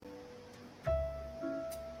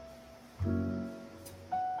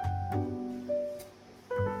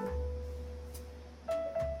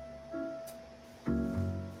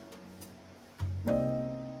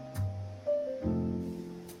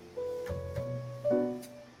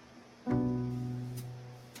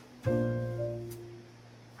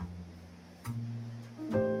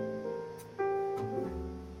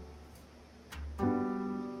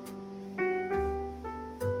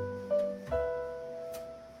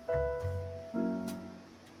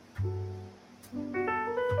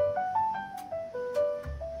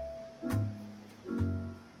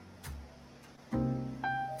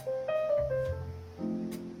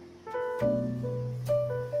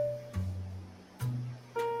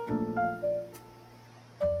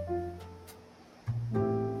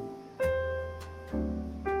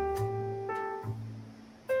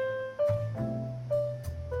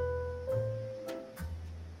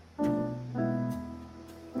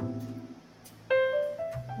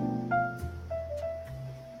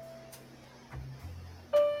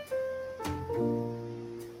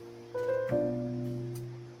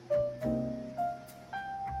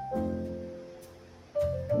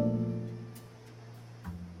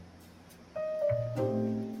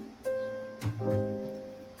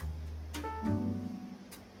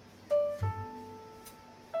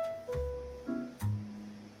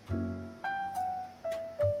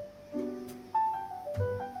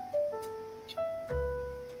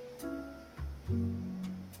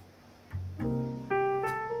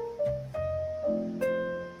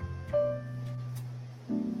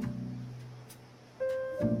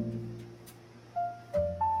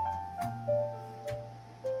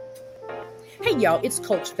Hey y'all, it's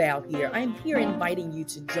Coach Val here. I'm here inviting you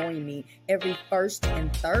to join me every first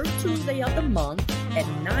and third Tuesday of the month at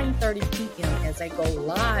 9:30 p.m. as I go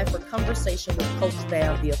live for Conversation with Coach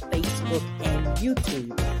Val via Facebook and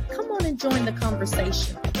YouTube. Come on and join the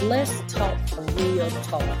conversation. Let's talk real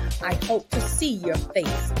talk. I hope to see your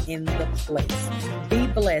face in the place. Be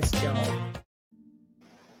blessed, y'all.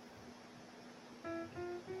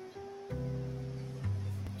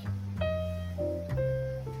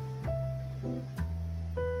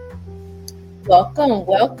 Welcome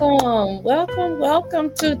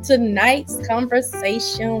to tonight's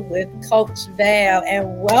conversation with Coach Val,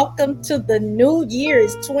 and welcome to the new year.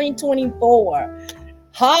 It's 2024.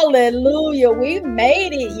 Hallelujah. We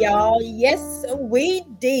made it, y'all. Yes, we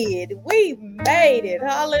did. We made it.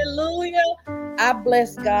 Hallelujah. I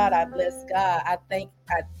bless God. I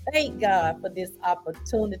thank God for this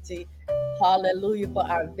opportunity. Hallelujah. For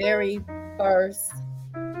our very first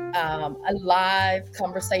a live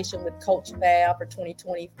conversation with Coach Val for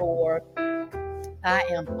 2024. I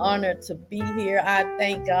am honored to be here. I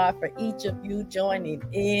thank God for each of you joining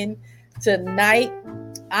in tonight.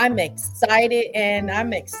 I'm excited, and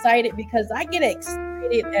I'm excited because I get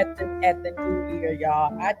excited at the new year,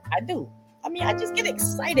 y'all. I do. I mean, I just get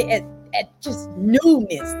excited at just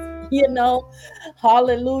newness,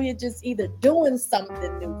 Hallelujah. Just either doing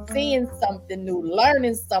something new, seeing something new,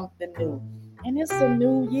 learning something new. And it's a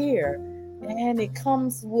new year, and it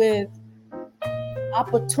comes with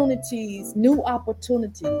opportunities, new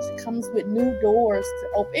opportunities. It comes with new doors to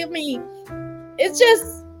open. I mean, it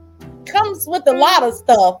just comes with a lot of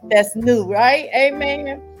stuff that's new, right?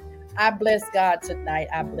 Amen. I bless God tonight.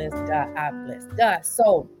 I bless God.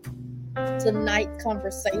 So tonight's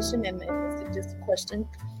conversation, and this is just a question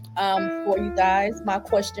for you guys. My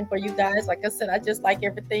question for you guys, like I said, I just like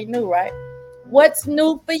everything new, right? What's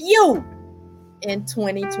new for you in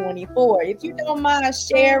 2024? If you don't mind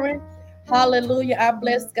sharing, hallelujah, I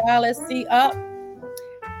bless God. Let's see up.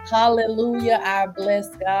 Hallelujah, I bless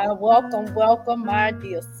God. Welcome, my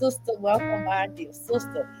dear sister. Welcome, my dear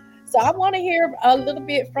sister. So I want to hear a little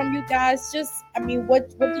bit from you guys. What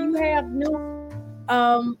do you have new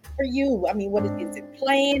for you? I mean, what is it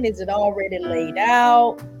planned? Is it already laid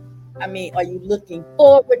out? I mean, are you looking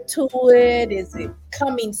forward to it? Is it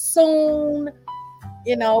coming soon?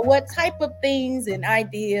 What type of things and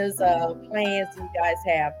ideas, plans do you guys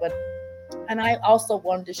have? And I also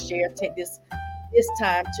wanted to take this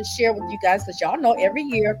time to share with you guys, because y'all know every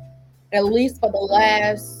year, at least for the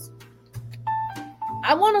last,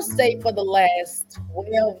 I want to say for the last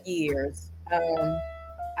 12 years,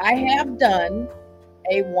 I have done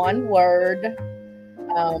a one word.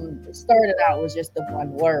 It started out with just the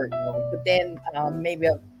one word, but then maybe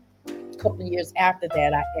a couple of years after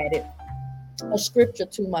that, I added a scripture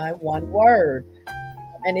to my one word.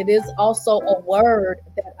 And it is also a word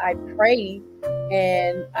that I pray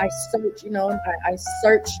and I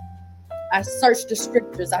search, I search the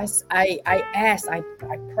scriptures. I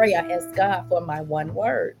pray, I ask God for my one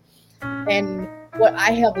word. And what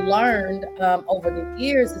I have learned over the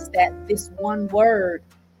years is that this one word,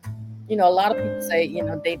 a lot of people say,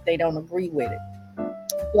 they don't agree with it.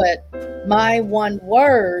 But my one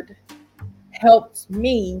word helps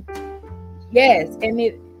me. Yes, and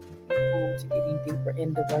it to getting deeper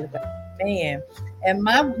in the word of God. Man. And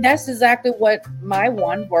that's exactly what my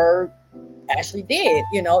one word actually did.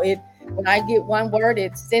 When I get one word,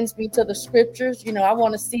 it sends me to the scriptures. I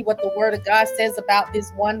want to see what the word of God says about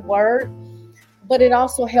this one word. But it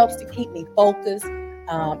also helps to keep me focused.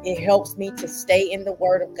 It helps me to stay in the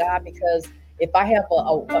word of God, because if I have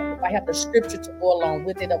if I have the scripture to go along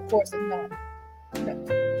with it, of course,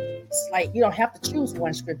 it's like you don't have to choose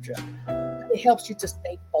one scripture. It helps you to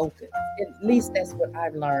stay focused. At least that's what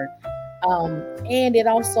I've learned. And it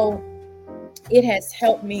has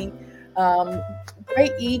helped me.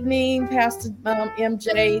 Great evening, Pastor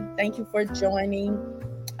MJ. Thank you for joining.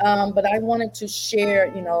 But I wanted to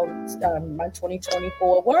share, my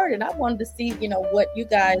 2024 word, and I wanted to see, what you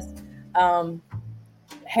guys have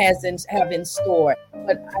in store.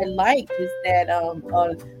 What I like is that on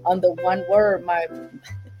the one word,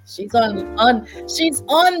 she's on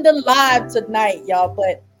the live tonight, y'all.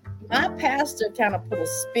 But my pastor kind of put a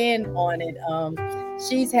spin on it.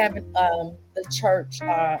 She's having the church,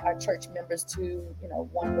 our church members to,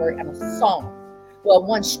 one word and a song. Well,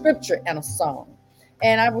 one scripture and a song.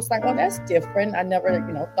 And I was like, oh, that's different. I never,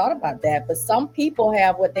 thought about that. But some people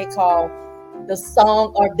have what they call the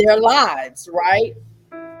song of their lives, right?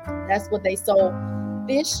 That's what so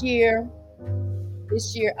this year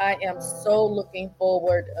I am so looking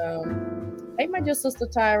forward. Hey, my dear sister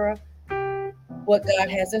Tyra, what God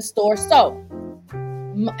has in store. So,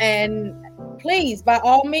 and please, by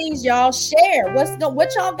all means, y'all share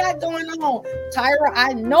what y'all got going on. Tyra,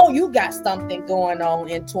 I know you got something going on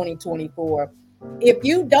in 2024. If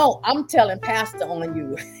you don't, I'm telling Pastor on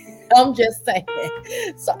you. I'm just saying.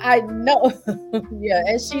 So I know, yeah,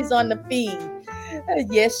 and she's on the feed.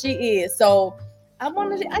 Yes, she is. So I'm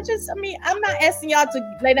not asking y'all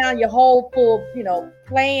to lay down your whole full,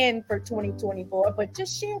 plan for 2024, but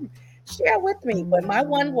just share with me. But my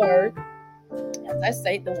one word, as I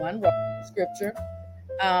say, the one word scripture,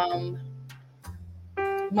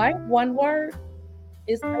 my one word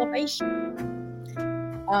is elevation.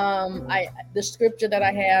 The scripture that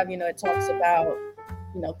I have, it talks about,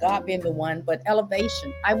 God being the one, but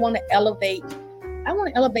elevation. I want to elevate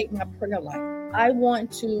my prayer life. I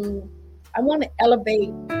want to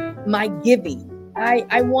elevate my giving.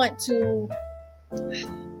 I want to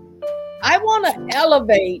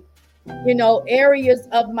elevate, areas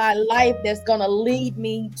of my life that's going to lead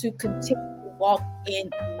me to continue to walk in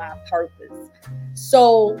my purpose.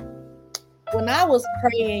 So when I was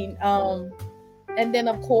praying, and then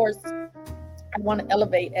of course, I want to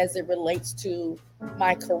elevate as it relates to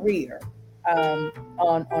my career, on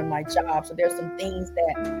my job. So there's some things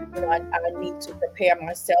that I need to prepare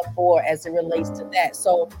myself for as it relates to that.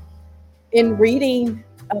 So in reading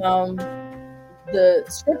the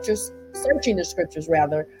scriptures, searching the scriptures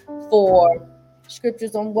rather, for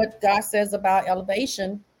scriptures on what God says about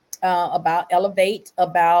elevation, about elevate,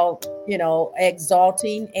 about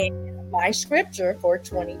exalting, and my scripture for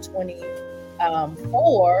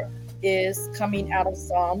 2024 is coming out of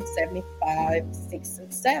Psalm 75, 6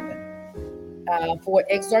 and 7. For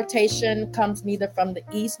exhortation comes neither from the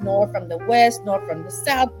east, nor from the west, nor from the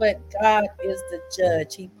south, but God is the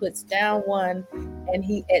judge. He puts down one and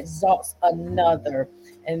he exalts another.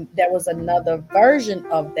 And there was another version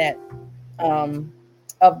of that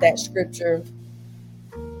scripture.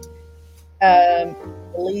 I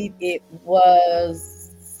believe it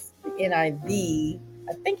was the NIV.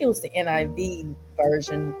 I think it was the NIV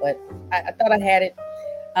version, but I thought I had it.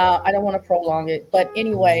 I don't want to prolong it, but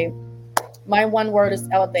anyway, my one word is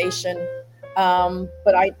elevation.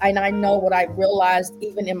 But I know what I realized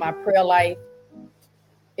even in my prayer life.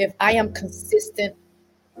 If I am consistent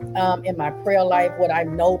in my prayer life, what I've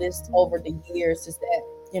noticed over the years is that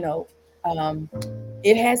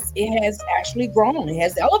it has actually grown. It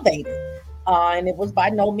has elevated, and it was by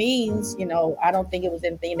no means, I don't think it was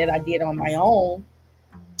anything that I did on my own,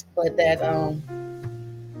 but that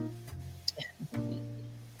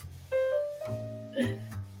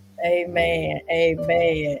Amen.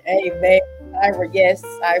 Yes,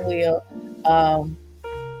 I will.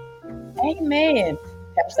 Amen.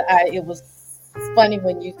 Pastor, it was funny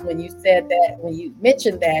when you said that, when you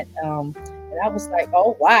mentioned that, and I was like,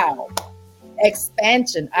 oh wow,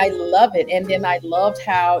 expansion. I love it. And then I loved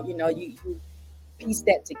how you piece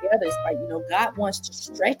that together. It's like, God wants to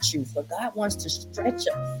stretch you, so God wants to stretch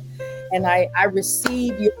us. And I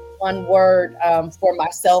receive your one word for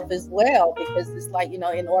myself as well, because it's like,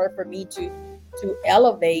 in order for me to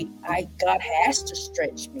elevate, God has to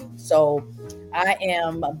stretch me. So I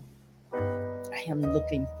am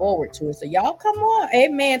looking forward to it. So y'all come on.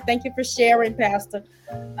 Amen. Thank you for sharing, Pastor.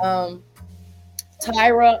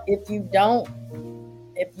 Tyra, if you don't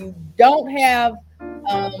have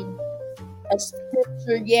a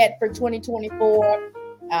scripture yet for 2024,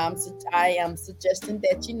 so I am suggesting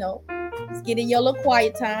that just get in your little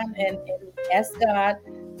quiet time and ask God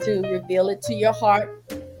to reveal it to your heart.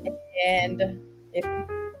 And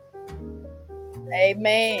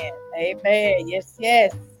amen.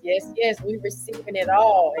 Yes, we're receiving it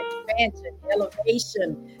all. Expansion,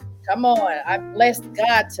 elevation. Come on, I blessed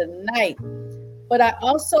God tonight. But I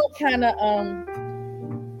also kind of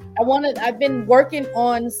I've been working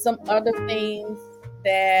on some other things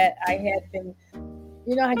that I had been,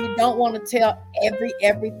 how you don't want to tell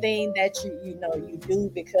everything that you do,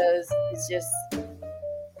 because it's just,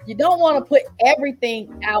 you don't want to put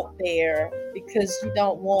everything out there, because you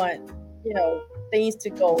don't want things to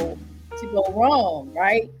go wrong,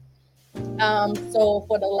 right? So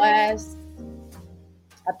for the last,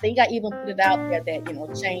 I think I even put it out there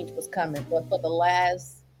that change was coming, but for the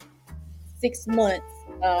last 6 months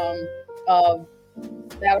of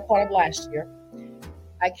that part of last year,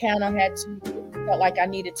 I kind of felt like I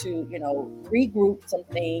needed to regroup some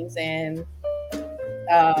things and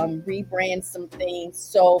rebrand some things.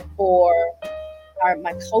 So for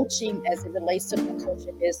my coaching, as it relates to my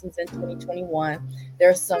coaching business in 2021,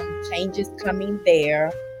 there's some changes coming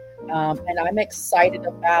there, and I'm excited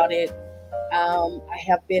about it. I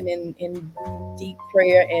have been in deep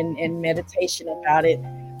prayer and meditation about it,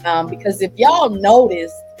 because if y'all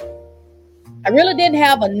noticed, I really didn't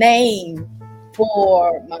have a name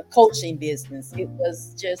for my coaching business. It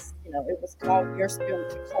was just, it was called Your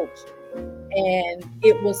Spiritual Coach. And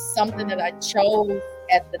it was something that I chose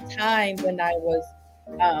at the time when I was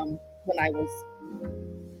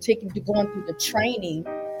going through the training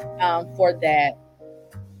for that.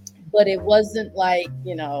 But it wasn't like,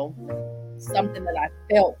 something that I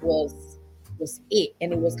felt was it,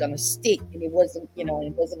 and it was gonna stick, and it wasn't,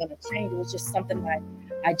 it wasn't gonna change. It was just something that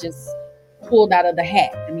I just pulled out of the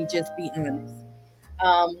hat. Let me just be honest.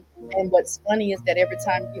 And what's funny is that every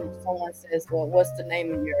time someone says, "Well, what's the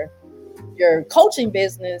name of your coaching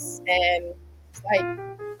business?" and it's like,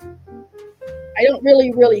 I don't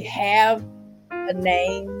really have a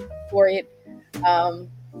name for it,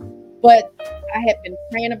 but I have been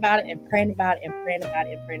praying about it and praying about it and praying about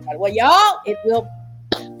it and praying about it. Well, y'all,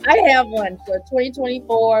 I have one for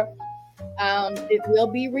 2024. It will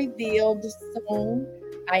be revealed soon.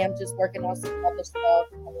 I am just working on some other stuff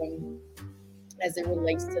as it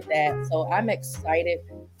relates to that. So I'm excited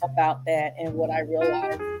about that. And what I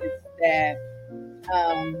realized is that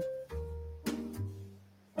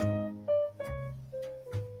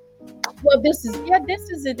this is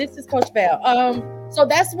it. This is Coach Val. So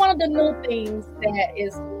that's one of the new things that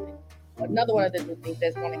is another one of the new things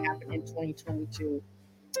that's going to happen in 2022.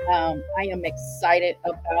 I am excited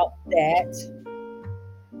about that.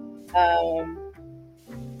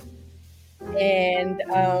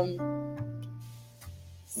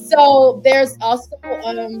 So there's also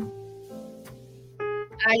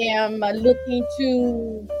I am looking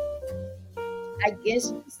to, I guess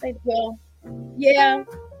you could say, well, yeah.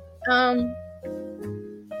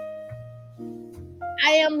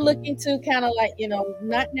 I am looking to kind of like,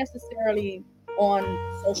 not necessarily on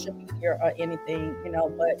social media or anything,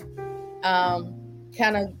 but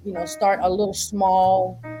kind of, start a little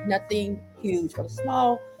small, nothing huge, but a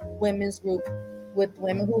small women's group with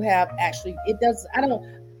women who have actually,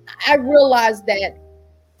 I realize that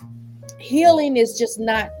healing is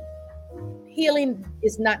not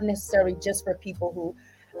necessarily just for people who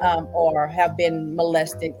or have been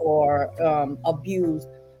molested or abused.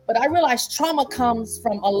 But I realize trauma comes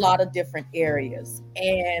from a lot of different areas.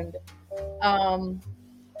 And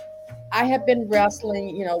I have been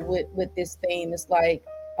wrestling, with this thing. It's like,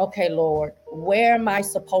 okay, Lord, where am I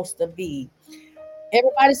supposed to be?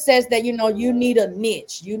 Everybody says that, you need a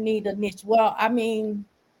niche. You need a niche. Well, I mean,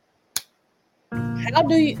 how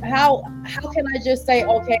can I just say,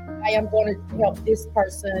 okay, I am going to help this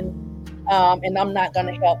person, and I'm not going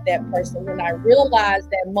to help that person, when I realize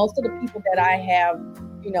that most of the people that I have,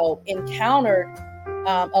 encountered,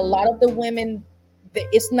 a lot of the women,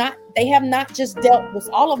 they have not just dealt with,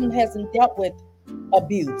 all of them hasn't dealt with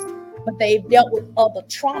abuse, but they've dealt with other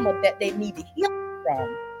trauma that they need to heal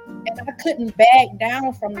from. And I couldn't back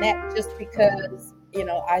down from that just because,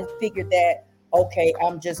 I figured that, okay,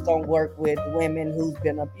 I'm just going to work with women who's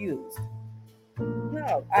been abused.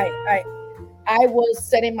 No, I was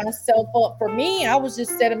setting myself up. For me, I was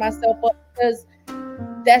just setting myself up because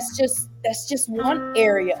that's just one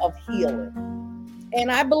area of healing. And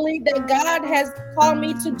I believe that God has called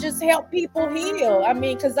me to just help people heal. I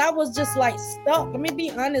mean, because I was just like stuck. Let me be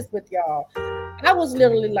honest with y'all. I was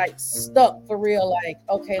literally like stuck for real. Like,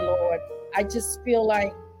 okay, Lord, I just feel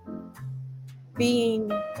like being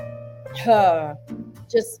I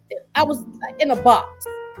was in a box.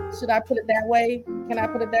 Should I put it that way? Can I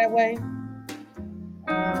put it that way?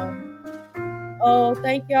 Oh,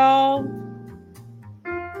 thank y'all.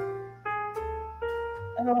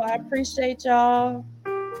 Oh, I appreciate y'all.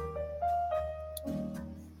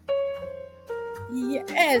 Yeah,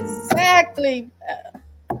 exactly.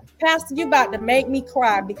 Pastor, you about to make me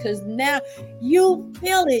cry because now you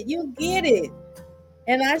feel it, you get it.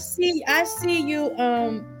 And I see you,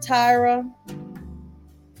 Tyra.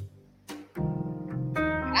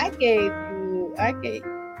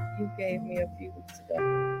 You gave me a few weeks ago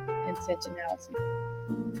intentionality.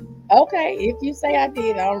 Okay, if you say I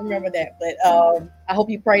did, I don't remember that, but I hope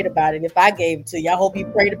you prayed about it. If I gave it to you, I hope you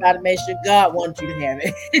prayed about it. Make sure God wants you to have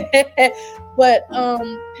it. But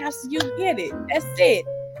Pastor, you get it. That's it.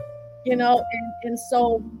 And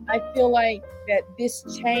so I feel like that this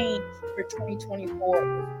change for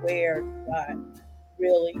 2024 is where God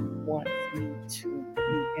really wants me to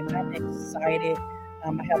be, and I'm excited. I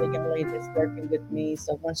have a young lady that's working with me,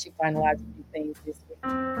 so once she finalizes a few things this week,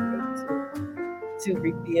 to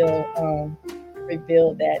reveal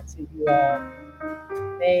that to you all.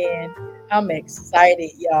 Man, I'm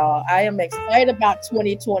excited, y'all. I am excited about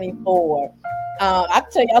 2024. I'll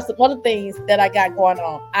tell y'all some other things that I got going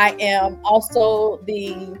on. I am also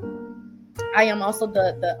the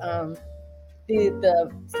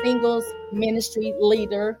singles ministry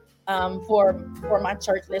leader for my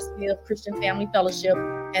church, Let's Live Christian Family Fellowship.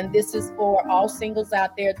 And this is for all singles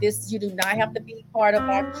out there. You do not have to be part of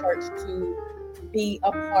our church to be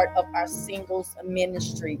a part of our singles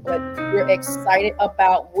ministry, but we're excited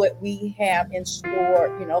about what we have in store,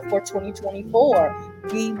 for 2024.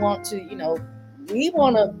 We want to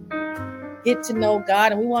get to know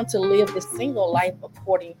God, and we want to live the single life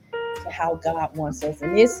according to how God wants us.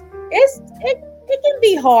 And it can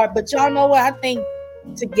be hard, but y'all know what? I think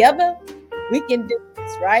together we can do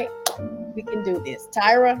this, right? We can do this.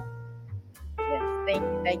 Tyra, yes,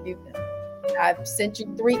 thank you. I've sent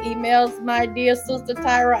you 3 emails, my dear sister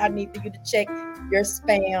Tyra. I need for you to check your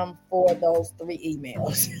spam for those 3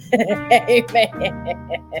 emails. Amen.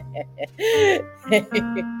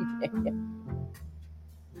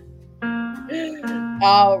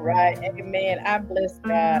 All right. Amen. I bless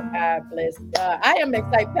God. I am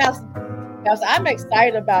excited, Pastor. I'm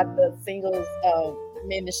excited about the singles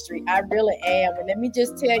ministry. I really am. And let me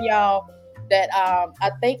just tell y'all that I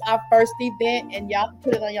think our first event, and y'all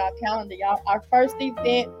put it on y'all calendar, our first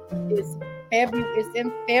event is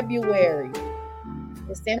in February.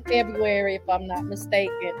 It's in February, if I'm not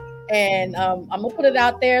mistaken. And I'm gonna put it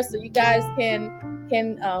out there so you guys can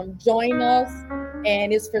join us.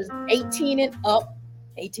 And it's for 18 and up.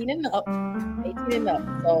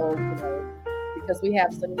 So, because we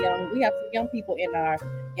have some young people in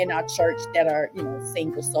our church that are,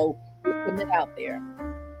 single. So we're putting it out there.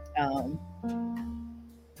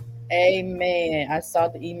 Amen. I saw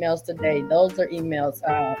the emails today. Those are emails.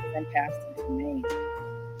 Fantastic. Amen.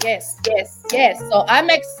 Yes. So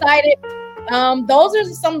I'm excited. Those are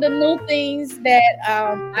some of the new things that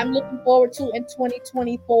I'm looking forward to in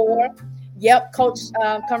 2024. Yep, Coach,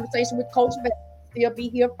 conversation with Coach Val still be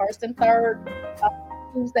here first and third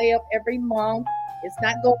Tuesday of every month. It's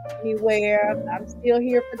not going anywhere. I'm still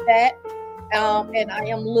here for that. And I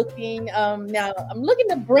am looking now. I'm looking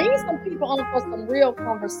to bring some people on for some real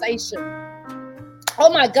conversation. Oh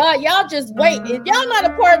my God, y'all just wait. If y'all not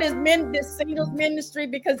a part of this singles ministry,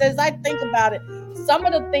 because as I think about it, some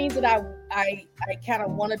of the things that I kind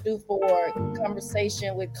of want to do for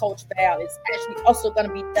conversation with Coach Val is actually also going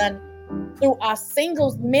to be done through our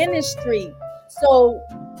singles ministry. So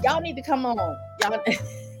y'all need to come on. Y'all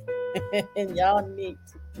need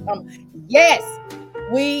to come. Yes,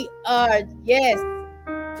 we are. Yes,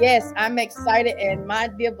 I'm excited. And my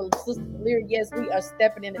dear sister Lyra, yes, we are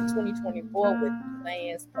stepping into 2024 with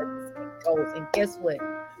plans, purpose, and goals. And guess what?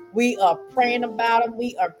 We are praying about them.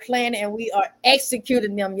 We are planning, and we are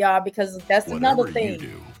executing them, y'all, because that's another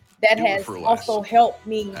thing that has also helped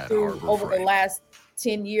me through over the last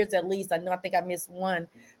 10 years at least. I think I missed one,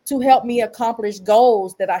 to help me accomplish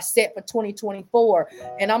goals that I set for 2024.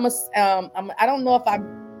 And I don't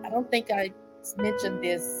think I mentioned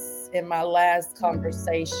this in my last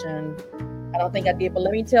conversation. I don't think I did, but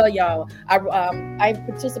let me tell y'all, I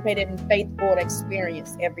participated in Faith Board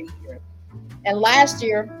Experience every year. And last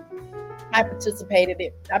year I participated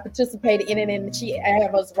in it, and she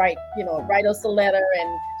had us write us a letter,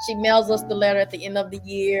 and she mails us the letter at the end of the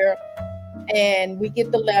year. And we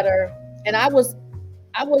get the letter, and I was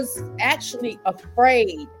actually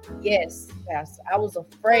afraid. Yes, Pastor, I was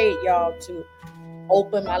afraid, y'all, to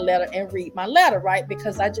open my letter and read my letter, right?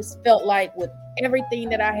 Because I just felt like with everything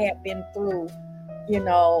that I had been through,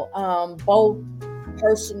 both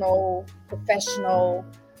personal, professional,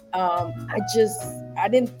 I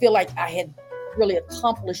didn't feel like I had really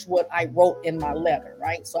accomplished what I wrote in my letter,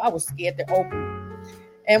 right? So I was scared to open it.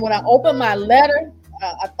 And when I opened my letter,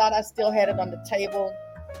 I thought I still had it on the table.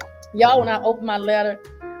 Y'all, when I opened my letter,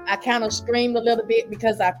 I kind of screamed a little bit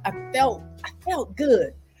because I felt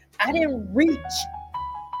good. I didn't reach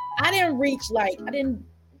like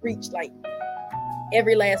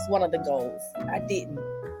every last one of the goals. I didn't.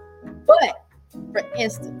 But for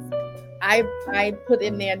instance, I put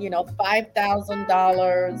in there,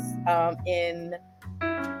 $5,000 in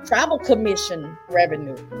travel commission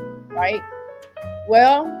revenue, right?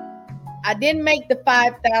 Well, I didn't make the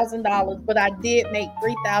 $5,000, but I did make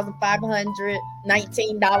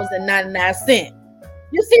 $3,519.99.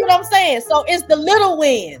 You see what I'm saying? So it's the little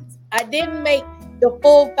wins. I didn't make the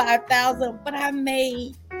full $5,000, but I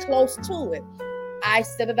made close to it. I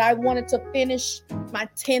said that I wanted to finish my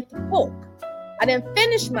 10th book. I didn't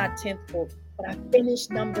finish my 10th book, but I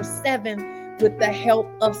finished number 7 with the help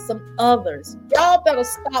of some others. Y'all better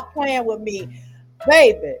stop playing with me.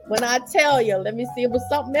 Baby, when I tell you, let me see, it was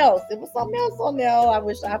something else. It was something else on there. I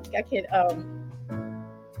wish I could,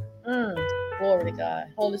 glory to God.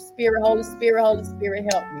 Holy Spirit, help me.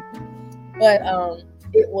 But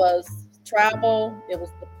it was travel, it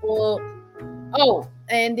was the book. Oh,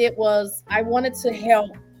 and it was, I wanted to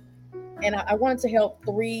help and I wanted to help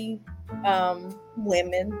 3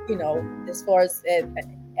 women, as far as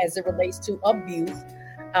it relates to abuse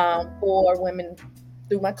for women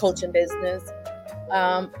through my coaching business.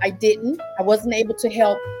 I wasn't able to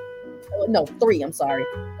help. No, 3. I'm sorry,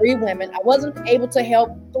 3 women. I wasn't able to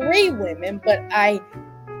help 3 women, but I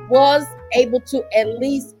was able to at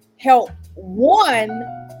least help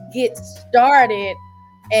 1 get started,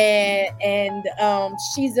 and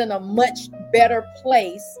she's in a much better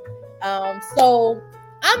place. So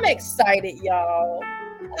I'm excited, y'all.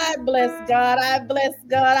 I bless God.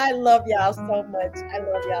 I love y'all so much.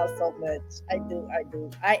 I do.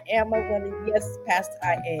 I am a winner. Yes, Pastor,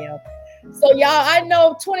 I am. So y'all, I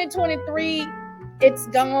know 2023, it's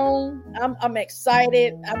gone. I'm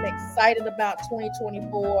excited. I'm excited about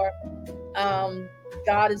 2024.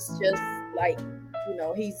 God is just like,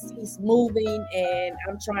 he's moving, and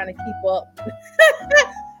I'm trying to keep up.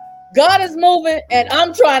 God is moving, and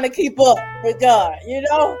I'm trying to keep up with God.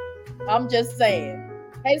 I'm just saying.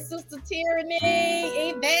 Hey, Sister Tyranny,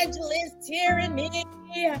 Evangelist Tyranny.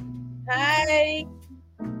 Hi.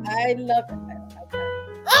 I love it. Okay.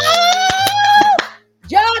 Oh!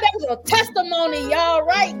 Y'all, that was a testimony, y'all,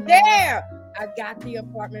 right there. I got the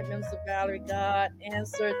apartment, Minister Valerie. God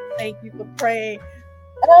answered. Thank you for praying.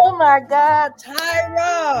 Oh, my God,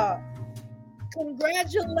 Tyra.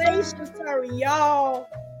 Congratulations, Tyra, y'all.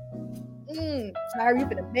 Tyra, you're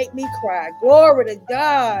gonna make me cry. Glory to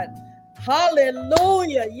God.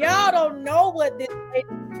 Hallelujah. Y'all don't know what this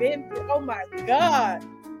lady's been through. Oh my God.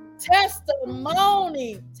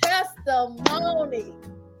 Testimony.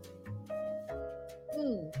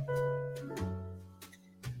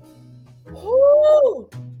 Woo.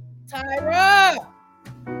 Tyra.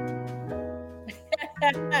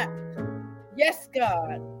 Yes,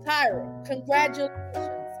 God. Tyra,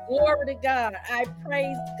 congratulations. Glory to God. I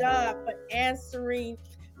praise God for answering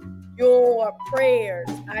your prayers.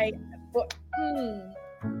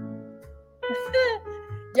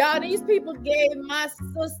 Y'all, these people gave my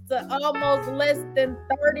sister almost less than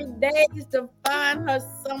 30 days to find her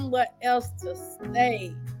somewhere else to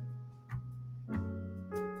stay.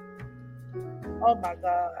 Oh my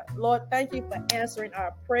God. Lord, thank you for answering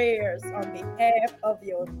our prayers on behalf of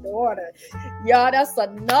your daughter. Y'all, that's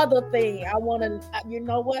another thing I want to, you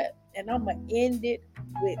know what? And I'm going to end it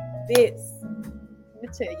with this. Let me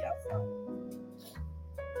tell y'all something.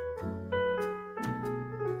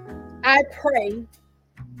 I pray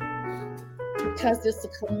because it's a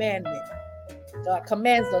commandment. God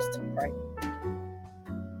commands us to pray.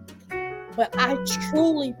 But I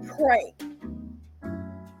truly pray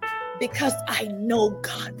because I know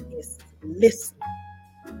God is listening.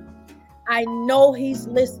 I know he's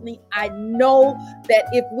listening. I know that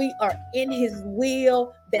if we are in his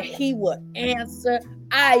will, that he will answer.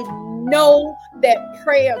 I know that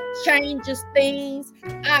prayer changes things.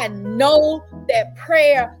 I know that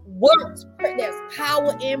prayer works. There's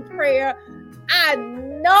power in prayer. I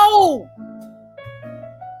know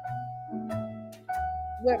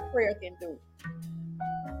what prayer can do.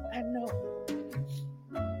 I know.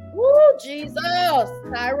 Woo, Jesus,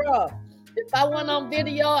 Tyra. If I went on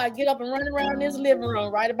video, I'd get up and run around this living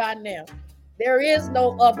room right about now. There is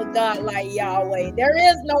no other God like Yahweh. There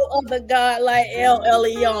is no other God like El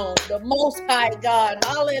Elyon, the Most High God.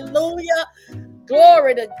 Hallelujah.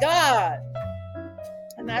 Glory to God.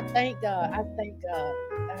 And I thank God. I thank God.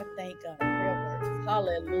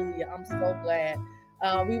 Hallelujah. I'm so glad.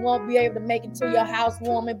 We won't be able to make it to your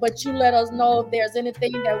housewarming, but you let us know if there's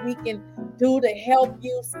anything that we can do to help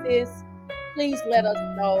you, sis. Please let us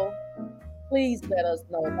know. Please let us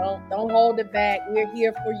know. Don't hold it back. We're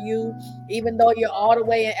here for you, even though you're all the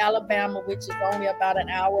way in Alabama, which is only about an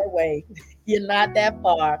hour away. You're not that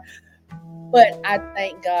far. But I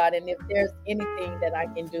thank God. And if there's anything that I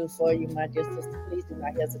can do for you, my dear sister, please do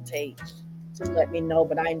not hesitate to let me know.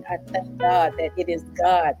 But I thank God that it is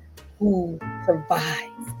God who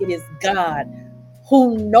provides. It is God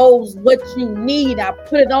who knows what you need. I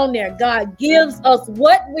put it on there. God gives us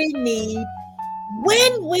what we need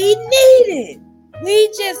when we need it. We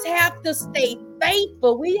just have to stay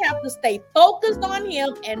faithful. We have to stay focused on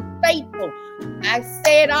him and faithful. I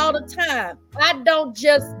say it all the time. I don't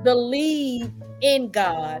just believe in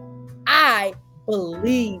God. I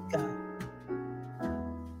believe God.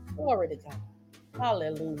 Glory to God.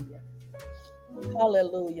 Hallelujah.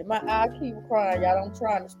 Hallelujah. I keep crying, y'all. I'm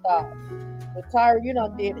trying to stop. But Tyra, you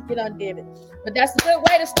done did it. But that's a good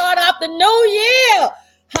way to start off the new year.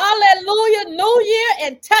 Hallelujah. New year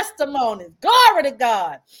and testimonies. Glory to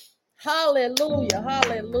God. Hallelujah.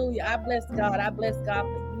 Hallelujah. I bless God. I bless God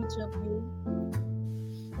for each of you.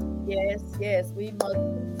 Yes. We must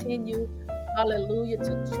continue hallelujah,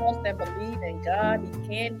 to trust and believe in God. He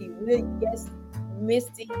can, He will. Yes,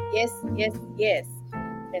 Misty, yes, yes, yes.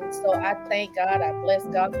 And so I thank God. I bless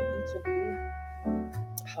God for each of you.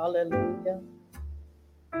 Hallelujah.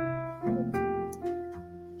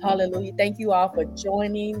 Hallelujah. Thank you all for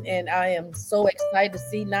joining. And I am so excited to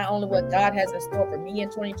see not only what God has in store for me in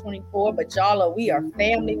 2024, but y'all we are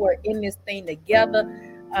family. We're in this thing together.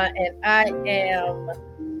 And I am,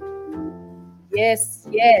 yes,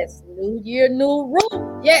 new year, new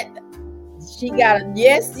roof. Yeah, she got a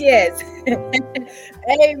yes.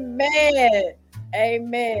 Amen.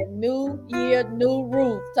 Amen. New year, new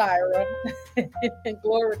roof, Tyra.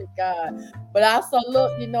 Glory to God. But also,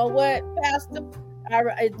 look, you know what, Pastor?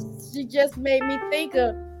 She just made me think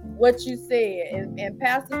of what you said. And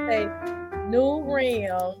Pastor said, new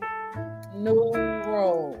rim, new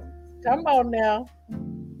room. Come on now.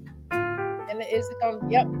 And is it going to,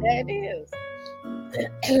 yep, that is.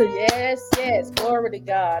 yes. Glory to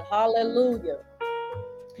God. Hallelujah.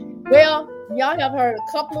 Well, y'all have heard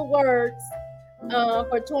a couple of words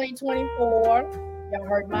for 2024. Y'all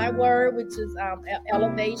heard my word, which is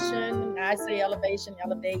elevation. I say elevation,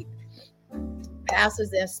 elevate.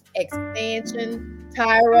 Pastor's expansion.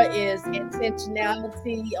 Tyra is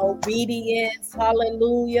intentionality, obedience.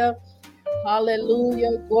 Hallelujah.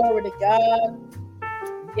 Hallelujah. Glory to God.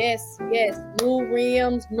 Yes. New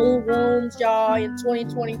rims, new rooms, y'all, in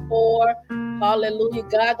 2024. Hallelujah.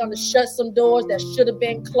 God gonna shut some doors that should have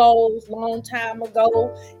been closed long time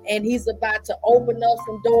ago. And He's about to open up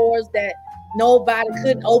some doors that nobody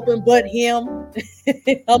couldn't open but Him.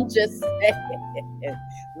 I'm just saying.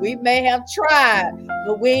 We may have tried,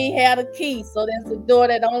 but we ain't had a key. So that's a door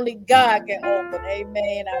that only God can open.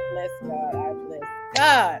 Amen. I bless God. I bless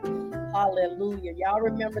God. Hallelujah. Y'all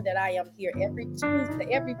remember that I am here every Tuesday,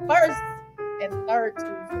 every first and third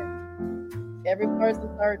Tuesday. Every first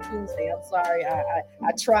and third Tuesday. I'm sorry.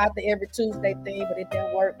 I tried the every Tuesday thing, but it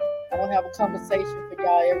didn't work. I don't have a conversation for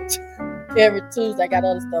y'all every Tuesday. I got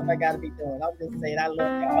other stuff I got to be doing. I'm just saying I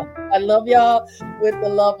love y'all. I love y'all with the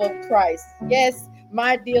love of Christ. Yes,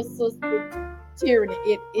 my dear sister Tyranny,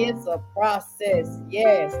 it is a process.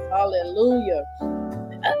 Yes. Hallelujah.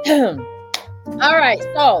 All right.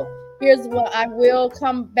 So here's what I will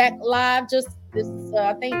come back live just this,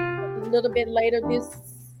 I think a little bit later this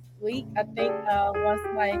week. I think once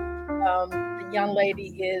the young lady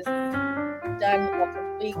is done or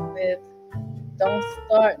complete with Don't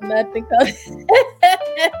Start Nothing.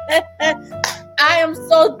 I am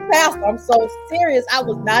so fast. I'm so serious. I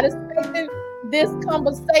was not expecting this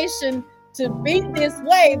conversation to be this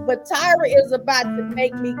way, but Tyra is about to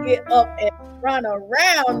make me get up and run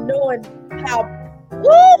around knowing how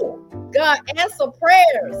God answer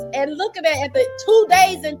prayers. And look at that, at the 2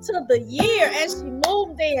 days into the year, and she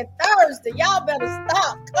moved in Thursday. Y'all better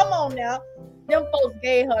stop. Come on now. Them folks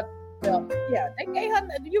gave her, yeah, they gave her,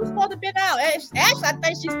 you were supposed to be out. Actually, I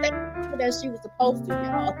think she stayed longer than she was supposed to,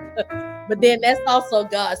 y'all. But then that's also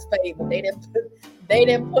God's favor. They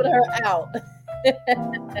didn't put her out.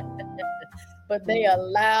 But they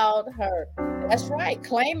allowed her. That's right.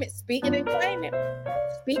 Claim it, speak it, and claim it.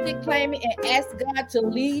 Speak it, claim it, and ask God to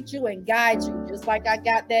lead you and guide you. Just like I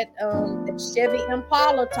got that Chevy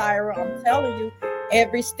Impala, Tyra. I'm telling you,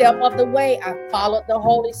 every step of the way, I followed the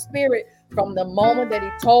Holy Spirit from the moment that He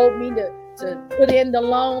told me to put in the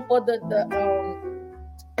loan for the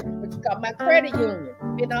what you call my credit union.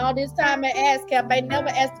 And all this time at ASCAP, I never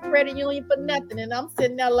asked the credit union for nothing. And I'm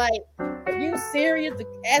sitting there like, are you serious to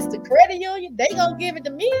ask the credit union? They gonna give it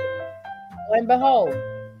to me? And behold.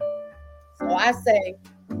 So I say,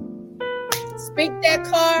 speak that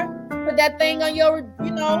car, put that thing on your,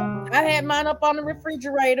 I had mine up on the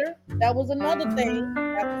refrigerator. That was another thing.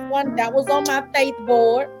 That was on my faith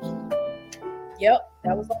board. Yep,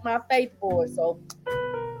 that was on my faith board. So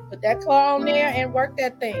put that car on there and work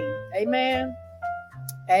that thing. Amen.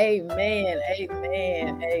 Amen.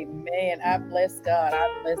 I bless God.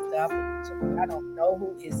 I don't know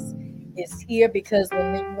who is here because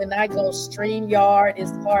when I go StreamYard,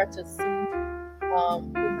 it's hard to see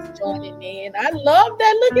who's joining in. I love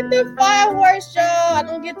that. Look at the fireworks, y'all. I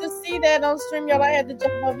don't get to see that on StreamYard. I had to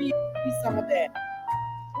jump over here to see some of that.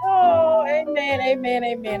 Oh, amen.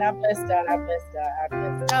 I bless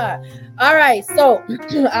God. All right, so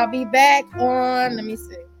I'll be back on, let me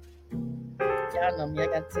see. Y'all know me, I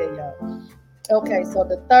gotta tell y'all. Okay, so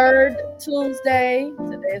the third Tuesday,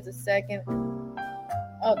 today is the second,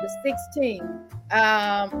 the 16th.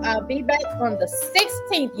 I'll be back on the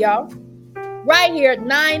 16th, y'all. Right here at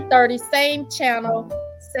 9:30, same channel,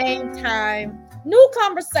 same time. New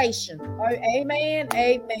conversation. Amen.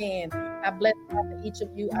 I bless God for each of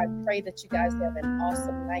you. I pray that you guys have an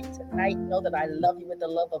awesome night tonight. Know that I love you with the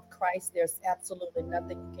love of Christ. There's absolutely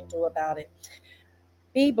nothing you can do about it.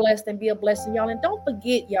 Be blessed and be a blessing, y'all. And don't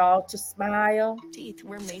forget, y'all, to smile. Teeth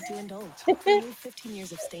were made to indulge. Remove 15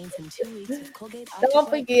 years of stains in 2 weeks with Colgate Don't Optifine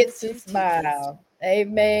forget Pro to 2 smile.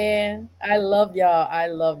 Amen. I love y'all. I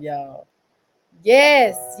love y'all.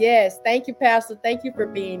 Yes, yes. Thank you, Pastor. Thank you for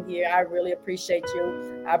being here. I really appreciate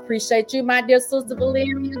you. I appreciate you, my dear sister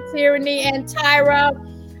Valeria, Tyranny, and Tyra.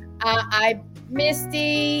 I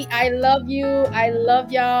Misty, I love you. I love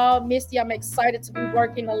y'all. Misty, I'm excited to be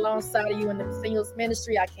working alongside of you in the singles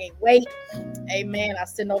ministry. I can't wait. Amen. I'll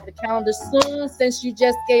send over the calendar soon since you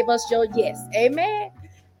just gave us your yes. Amen.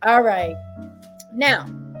 All right. Now,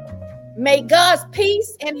 may God's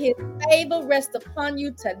peace and his favor rest upon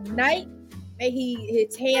you tonight. May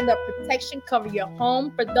his hand of protection cover your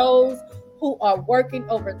home. For those who are working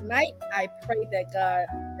overnight, I pray that God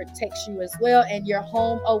protects you as well and your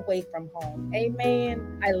home away from home.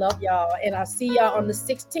 Amen. I love y'all. And I'll see y'all on the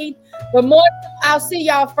 16th. But more, I'll see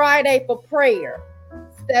y'all Friday for prayer.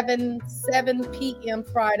 7 p.m.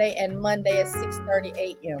 Friday and Monday at 6:30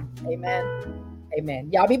 a.m. Amen. Amen.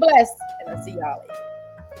 Y'all be blessed. And I'll see y'all later.